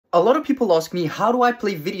A lot of people ask me, how do I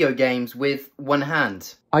play video games with one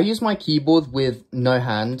hand? I use my keyboard with no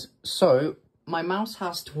hand, so my mouse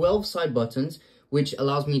has 12 side buttons, which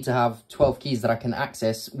allows me to have 12 keys that I can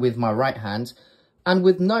access with my right hand. And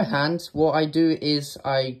with no hand, what I do is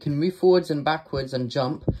I can move forwards and backwards and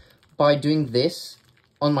jump by doing this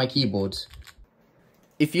on my keyboard.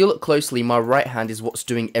 If you look closely, my right hand is what's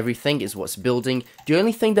doing everything, is what's building. The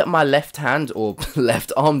only thing that my left hand, or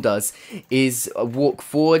left arm does, is walk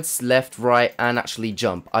forwards, left, right, and actually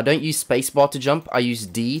jump. I don't use spacebar to jump, I use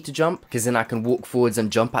D to jump, because then I can walk forwards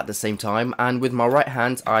and jump at the same time. And with my right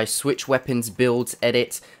hand, I switch weapons, build,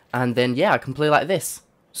 edit, and then yeah, I can play like this.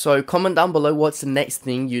 So comment down below what's the next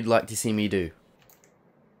thing you'd like to see me do.